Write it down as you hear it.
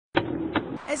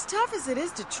As tough as it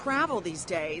is to travel these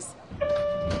days,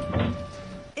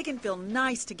 it can feel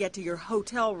nice to get to your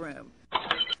hotel room.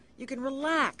 You can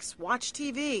relax, watch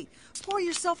TV, pour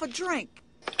yourself a drink.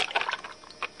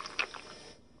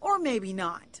 Or maybe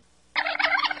not.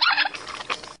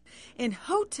 In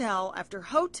hotel after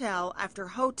hotel after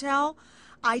hotel,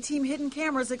 I-Team Hidden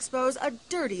Cameras expose a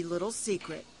dirty little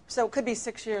secret. So it could be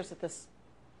 6 years that this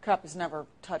cup has never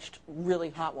touched really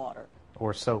hot water.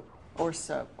 Or soap. Or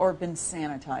soap. Or been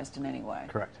sanitized in any way.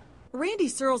 Correct. Randy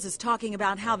Searles is talking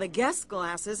about how the guest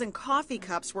glasses and coffee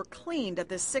cups were cleaned at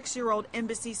this 6-year-old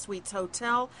Embassy Suites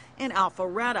hotel in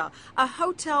Alpharetta, a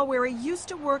hotel where he used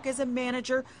to work as a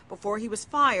manager before he was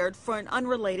fired for an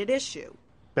unrelated issue.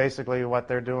 Basically, what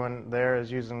they're doing there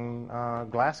is using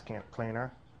glass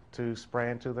cleaner to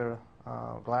spray into the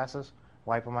glasses,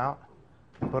 wipe them out,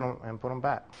 and put them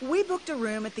back. We booked a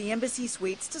room at the Embassy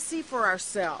Suites to see for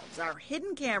ourselves. Our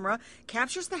hidden camera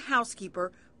captures the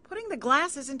housekeeper putting the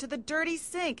glasses into the dirty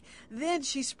sink. Then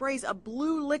she sprays a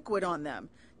blue liquid on them.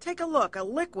 Take a look, a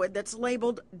liquid that's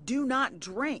labeled "Do Not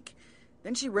Drink."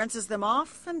 Then she rinses them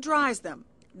off and dries them.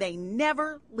 They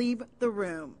never leave the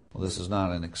room. Well, this is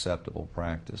not an acceptable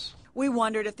practice. We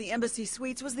wondered if the Embassy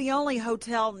Suites was the only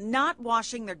hotel not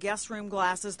washing their guest room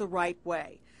glasses the right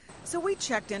way. So we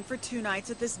checked in for 2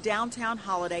 nights at this downtown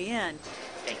Holiday Inn.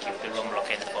 Thank you. The room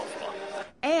located 4th floor.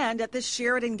 And at the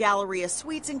Sheraton Galleria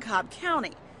Suites in Cobb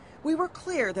County. We were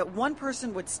clear that one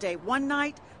person would stay one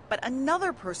night, but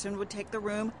another person would take the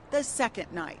room the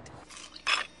second night.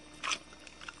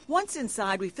 Once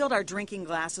inside, we filled our drinking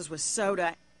glasses with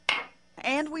soda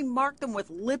and we marked them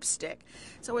with lipstick.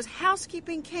 So as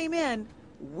housekeeping came in,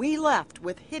 we left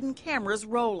with hidden cameras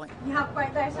rolling. You have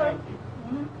right there, sir.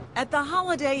 At the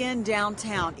Holiday Inn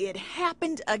downtown, it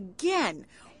happened again.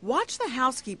 Watch the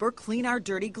housekeeper clean our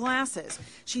dirty glasses.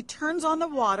 She turns on the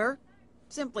water,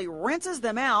 simply rinses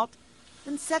them out,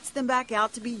 then sets them back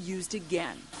out to be used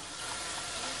again.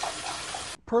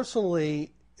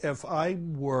 Personally, if I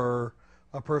were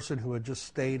a person who had just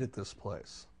stayed at this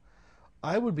place,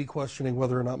 I would be questioning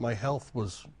whether or not my health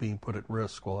was being put at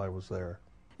risk while I was there.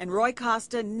 And Roy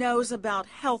Costa knows about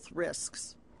health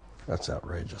risks. That's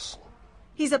outrageous.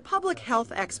 He's a public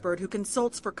health expert who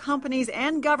consults for companies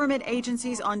and government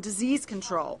agencies on disease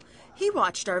control. He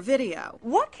watched our video.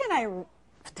 What can I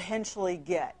potentially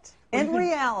get in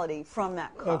reality from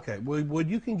that cup? Okay, well,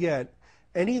 you can get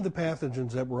any of the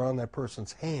pathogens that were on that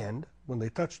person's hand when they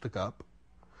touched the cup,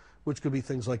 which could be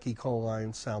things like E. coli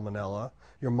and salmonella,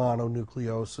 your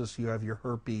mononucleosis, you have your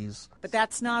herpes. But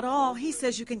that's not all. He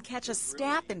says you can catch a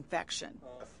staph infection.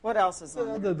 What else is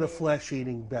on there? The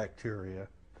flesh-eating bacteria.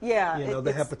 Yeah. You know,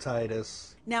 the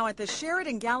hepatitis. Now, at the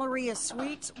Sheraton Galleria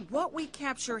Suites, what we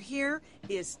capture here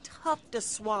is tough to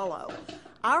swallow.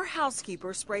 Our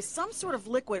housekeeper sprays some sort of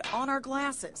liquid on our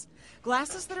glasses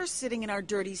that are sitting in our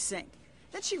dirty sink.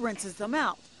 Then she rinses them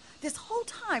out. This whole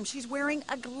time, she's wearing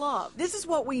a glove. This is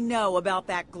what we know about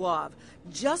that glove.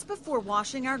 Just before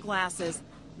washing our glasses,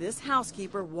 this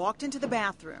housekeeper walked into the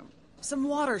bathroom. Some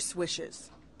water swishes.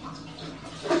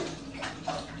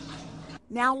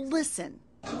 Now listen.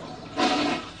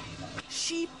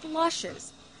 She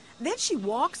flushes. Then she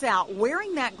walks out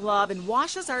wearing that glove and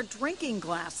washes our drinking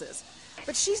glasses.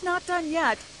 But she's not done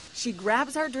yet. She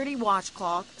grabs our dirty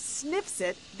washcloth, sniffs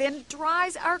it, then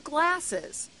dries our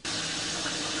glasses.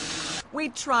 We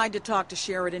tried to talk to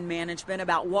Sheraton management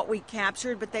about what we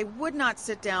captured, but they would not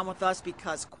sit down with us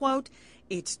because, quote,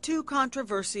 it's too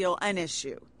controversial an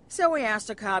issue. So we asked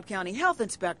a Cobb County health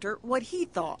inspector what he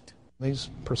thought. These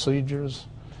procedures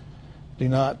do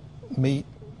not meet,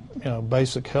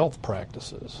 basic health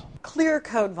practices. Clear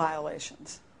code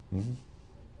violations.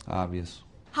 Obvious.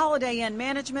 Holiday Inn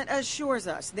management assures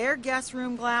us their guest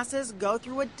room glasses go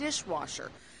through a dishwasher,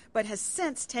 but has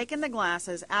since taken the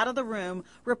glasses out of the room,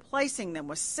 replacing them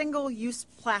with single-use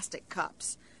plastic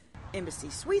cups.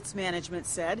 Embassy Suites management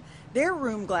said their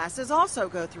room glasses also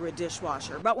go through a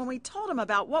dishwasher, but when we told them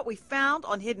about what we found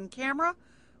on hidden camera,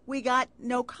 we got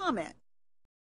no comment.